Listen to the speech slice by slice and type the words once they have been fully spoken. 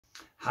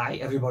Hi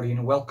everybody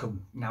and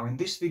welcome. Now in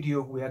this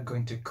video we are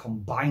going to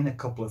combine a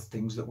couple of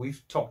things that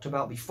we've talked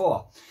about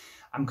before.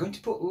 I'm going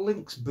to put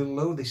links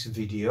below this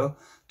video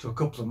to a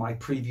couple of my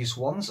previous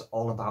ones,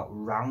 all about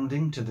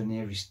rounding to the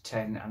nearest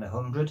 10 and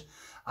 100,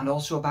 and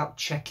also about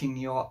checking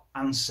your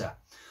answer.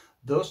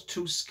 Those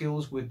two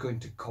skills we're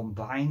going to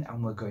combine,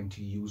 and we're going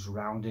to use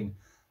rounding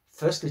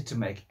firstly to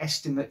make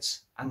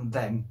estimates and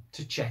then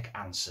to check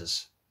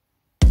answers.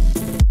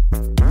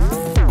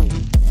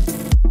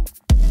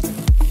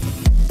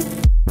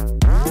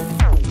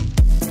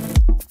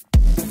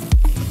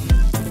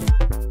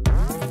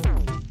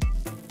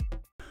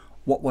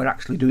 What we're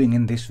actually doing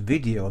in this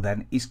video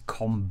then is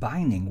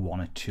combining one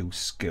or two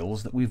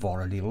skills that we've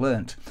already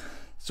learnt.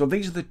 So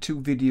these are the two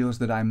videos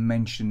that I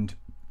mentioned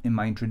in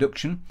my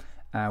introduction.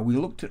 We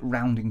looked at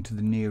rounding to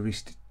the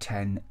nearest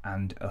 10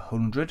 and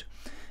 100.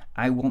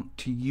 I want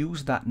to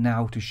use that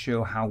now to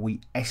show how we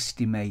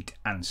estimate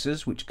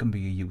answers, which can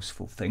be a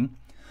useful thing.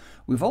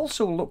 We've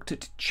also looked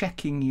at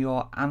checking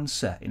your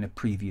answer in a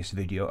previous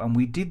video, and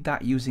we did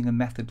that using a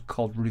method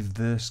called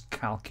reverse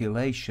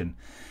calculation.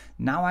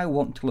 Now I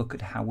want to look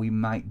at how we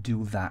might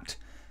do that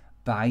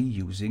by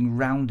using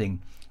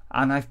rounding.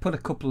 And I've put a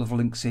couple of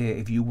links here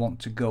if you want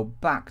to go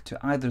back to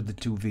either of the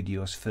two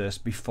videos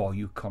first before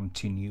you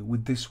continue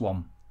with this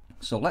one.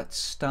 So let's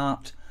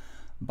start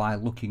by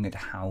looking at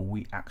how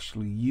we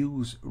actually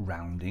use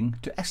rounding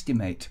to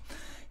estimate.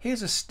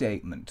 Here's a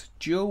statement.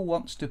 Joe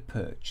wants to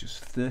purchase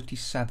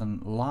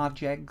 37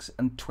 large eggs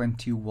and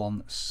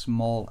 21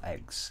 small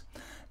eggs.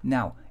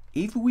 Now,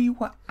 if we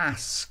were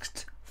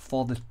asked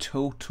for the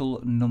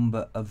total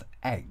number of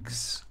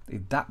eggs,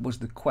 if that was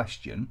the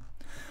question,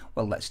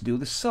 well, let's do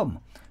the sum.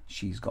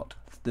 She's got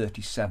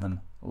 37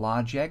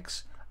 large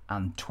eggs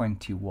and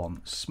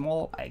 21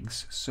 small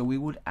eggs, so we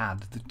would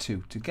add the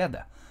two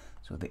together.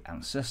 So the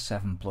answer,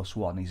 7 plus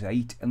 1 is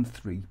 8 and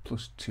 3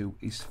 plus 2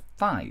 is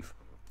 5.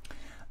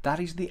 That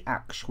is the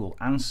actual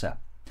answer.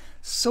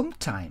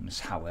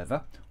 Sometimes,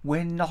 however,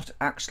 we're not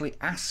actually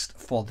asked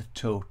for the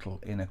total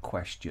in a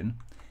question.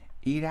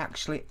 It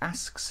actually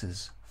asks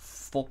us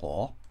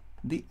for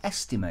the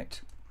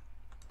estimate.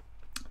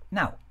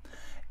 Now,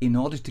 in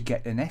order to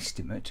get an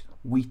estimate,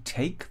 we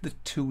take the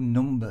two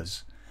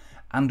numbers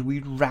and we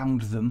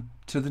round them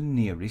to the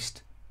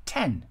nearest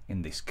 10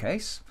 in this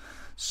case.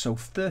 So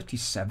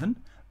 37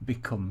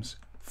 becomes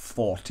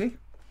 40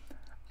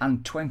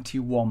 and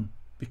 21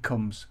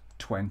 becomes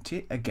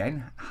 20.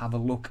 Again, have a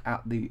look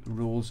at the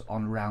rules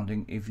on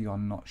rounding if you're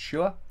not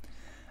sure.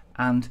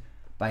 And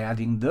by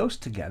adding those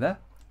together,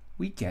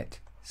 we get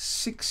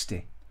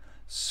 60.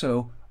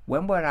 So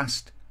when we're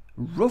asked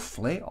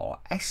roughly or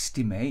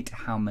estimate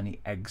how many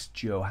eggs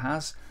Joe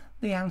has,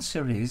 the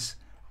answer is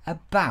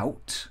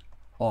about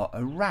or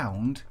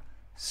around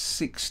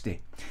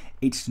 60.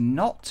 It's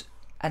not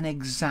an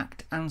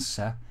exact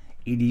answer,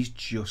 it is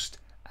just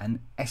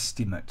an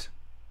estimate.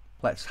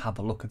 Let's have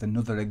a look at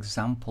another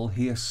example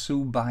here.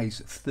 Sue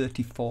buys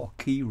 34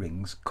 key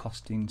rings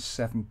costing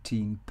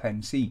 17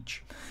 pence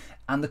each.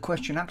 And the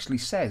question actually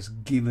says,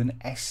 give an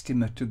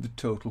estimate of the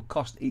total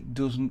cost. It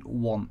doesn't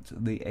want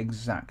the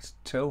exact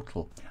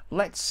total.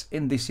 Let's,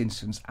 in this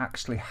instance,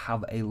 actually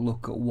have a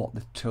look at what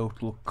the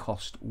total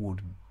cost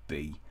would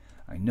be.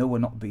 I know we're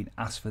not being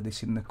asked for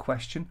this in the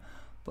question,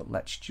 but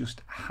let's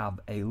just have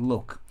a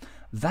look.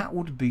 That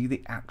would be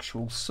the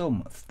actual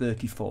sum.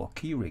 34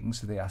 key rings,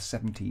 they are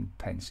 17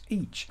 pence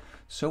each.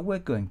 So we're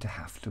going to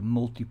have to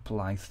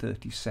multiply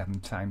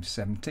 37 times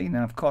 17.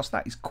 And of course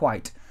that is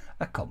quite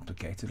a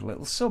complicated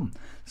little sum.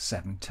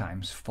 7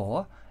 times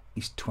 4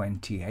 is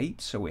 28,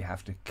 so we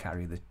have to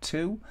carry the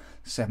 2.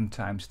 7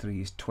 times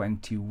 3 is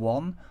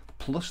 21,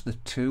 plus the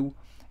 2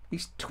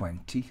 is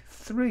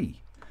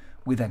 23.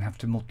 We then have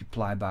to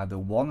multiply by the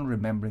 1,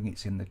 remembering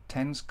it's in the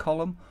tens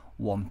column.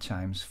 1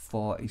 times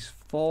 4 is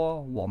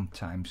 4, 1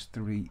 times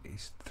 3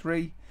 is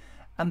 3,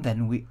 and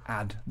then we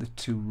add the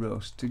two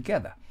rows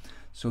together.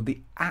 So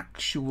the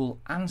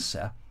actual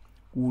answer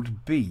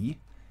would be,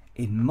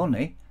 in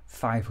money,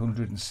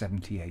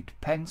 578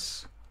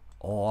 pence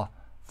or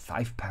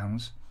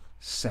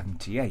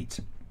 £5.78.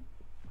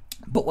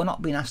 But we're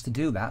not being asked to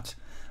do that,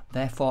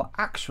 therefore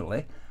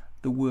actually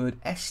the word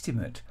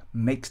estimate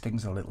makes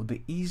things a little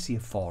bit easier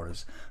for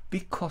us,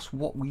 because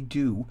what we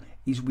do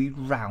is we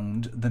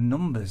round the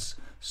numbers.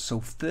 So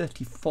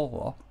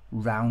 34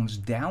 rounds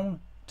down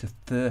to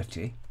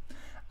 30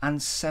 and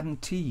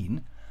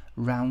 17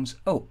 rounds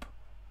up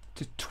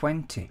to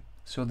 20.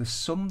 So the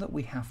sum that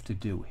we have to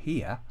do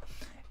here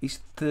is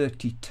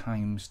 30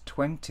 times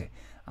 20,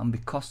 and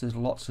because there's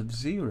lots of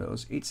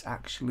zeros, it's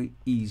actually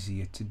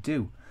easier to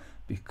do,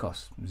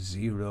 because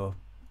 0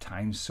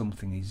 times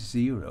something is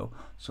 0.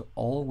 So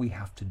all we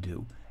have to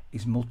do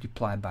is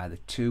multiply by the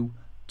 2.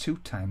 2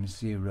 times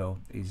 0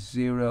 is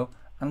 0,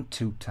 and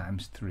 2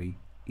 times 3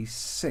 is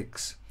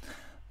 6.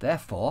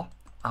 Therefore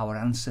our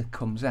answer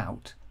comes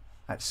out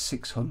at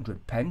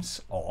 600 pence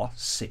or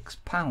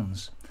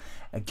 £6.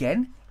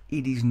 Again,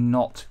 it is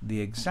not the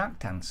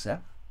exact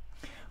answer,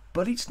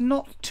 but it's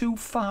not too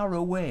far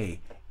away.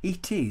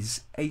 It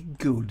is a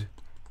good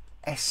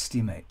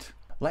estimate.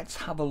 let's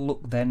have a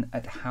look then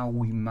at how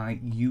we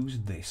might use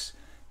this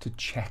to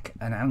check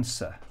an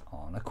answer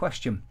on a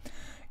question.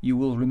 You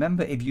will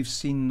remember, if you've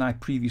seen my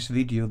previous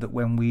video, that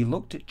when we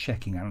looked at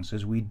checking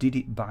answers, we did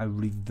it by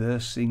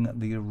reversing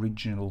the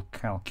original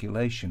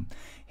calculation.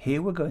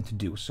 Here we're going to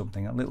do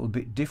something a little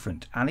bit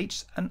different, and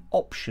it's an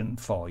option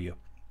for you.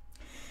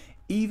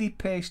 Evie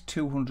pays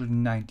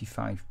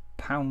 £295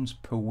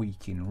 per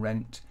week in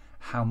rent.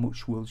 How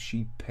much will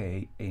she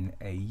pay in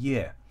a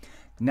year?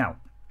 Now,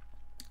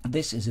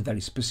 this is a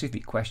very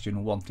specific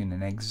question wanting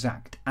an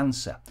exact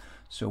answer.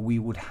 So we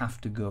would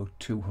have to go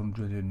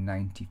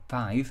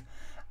 295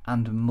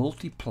 and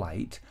multiply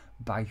it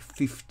by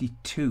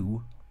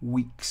 52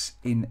 weeks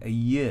in a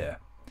year.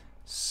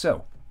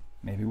 So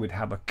maybe we'd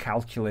have a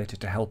calculator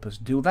to help us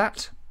do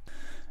that.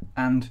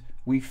 And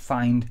we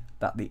find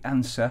that the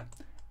answer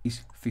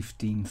is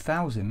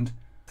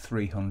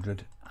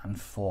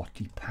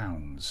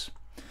 £15,340.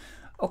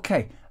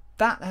 Okay,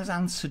 that has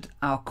answered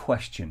our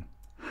question.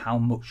 How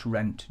much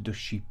rent does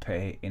she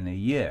pay in a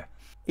year?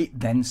 It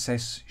then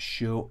says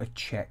show a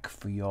check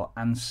for your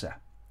answer.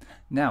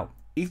 Now,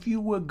 if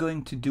you were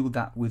going to do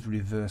that with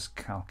reverse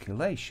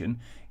calculation,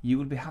 you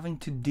would be having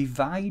to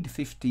divide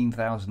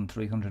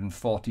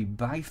 15,340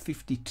 by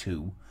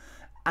 52,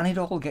 and it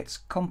all gets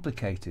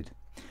complicated.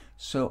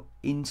 So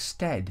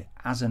instead,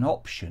 as an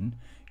option,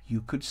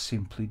 you could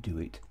simply do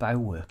it by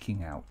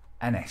working out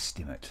an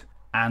estimate.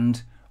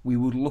 And we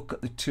would look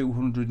at the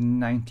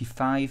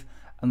 295,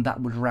 and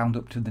that would round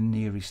up to the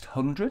nearest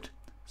 100,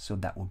 so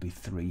that would be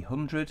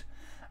 300,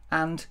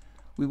 and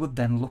we would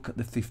then look at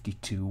the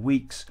 52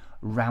 weeks,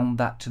 round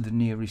that to the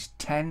nearest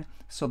 10,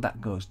 so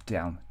that goes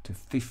down to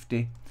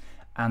 50,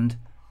 and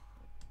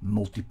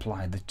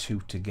multiply the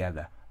two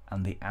together,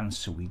 and the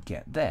answer we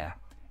get there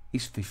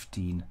is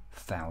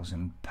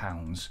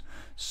 £15,000.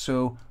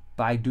 So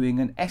by doing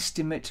an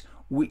estimate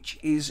which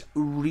is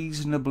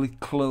reasonably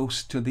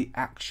close to the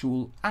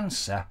actual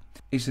answer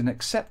is an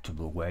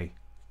acceptable way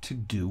to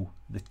do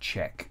the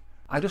check.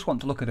 I just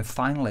want to look at a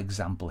final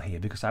example here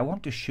because I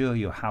want to show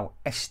you how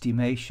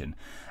estimation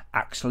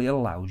actually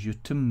allows you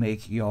to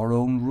make your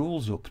own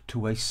rules up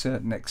to a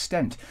certain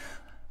extent.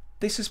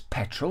 This is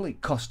petrol. It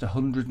cost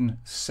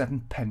 107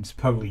 pence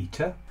per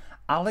litre.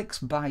 Alex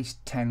buys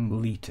 10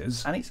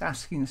 litres and it's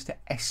asking us to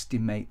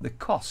estimate the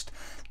cost.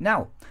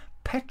 Now,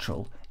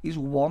 petrol is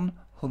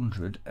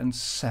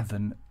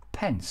 107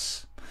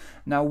 pence.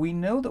 Now, we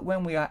know that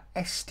when we are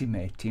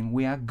estimating,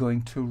 we are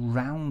going to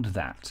round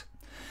that.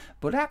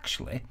 But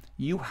actually,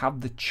 you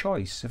have the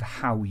choice of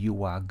how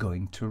you are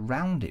going to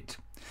round it.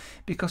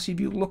 Because if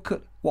you look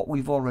at what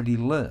we've already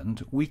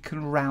learned, we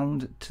can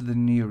round to the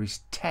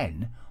nearest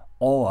 10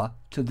 or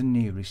to the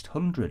nearest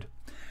 100.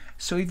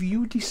 So if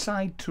you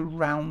decide to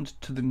round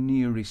to the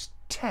nearest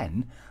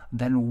 10,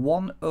 then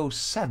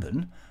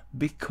 107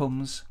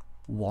 becomes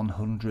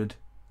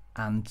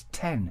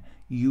 110.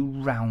 You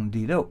round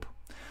it up.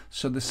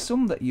 So the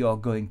sum that you're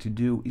going to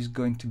do is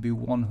going to be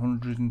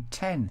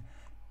 110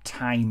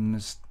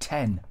 times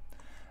 10,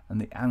 and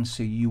the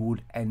answer you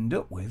would end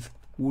up with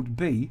would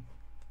be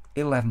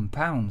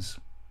 £11.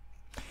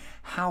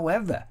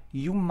 However,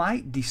 you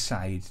might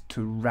decide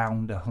to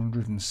round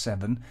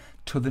 107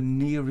 to the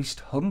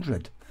nearest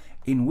 100,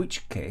 in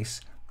which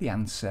case the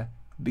answer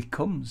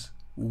becomes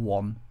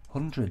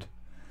 100.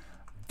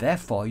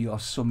 Therefore, your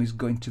sum is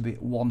going to be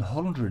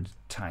 100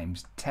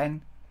 times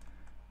 10,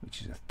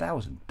 which is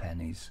 1,000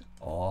 pennies,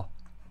 or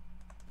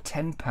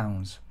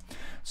 £10.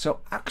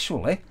 So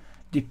actually,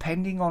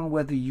 depending on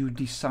whether you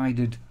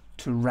decided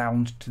to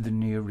round to the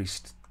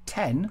nearest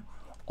 10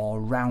 or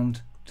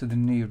round to the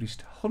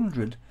nearest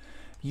 100,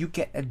 you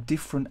get a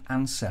different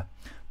answer.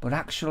 But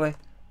actually,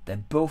 they're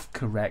both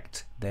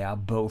correct. They are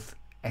both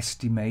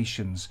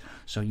estimations.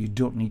 So you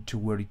don't need to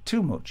worry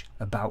too much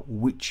about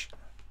which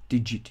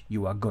digit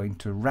you are going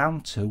to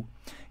round to.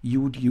 You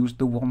would use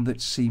the one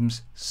that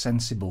seems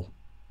sensible.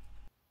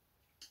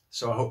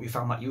 So I hope you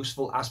found that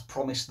useful. As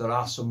promised, there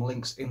are some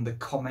links in the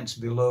comments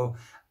below,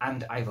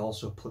 and I've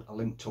also put a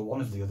link to one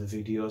of the other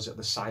videos at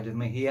the side of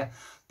me here.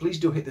 Please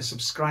do hit the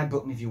subscribe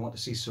button if you want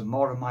to see some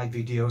more of my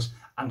videos,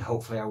 and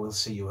hopefully I will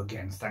see you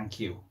again. Thank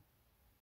you.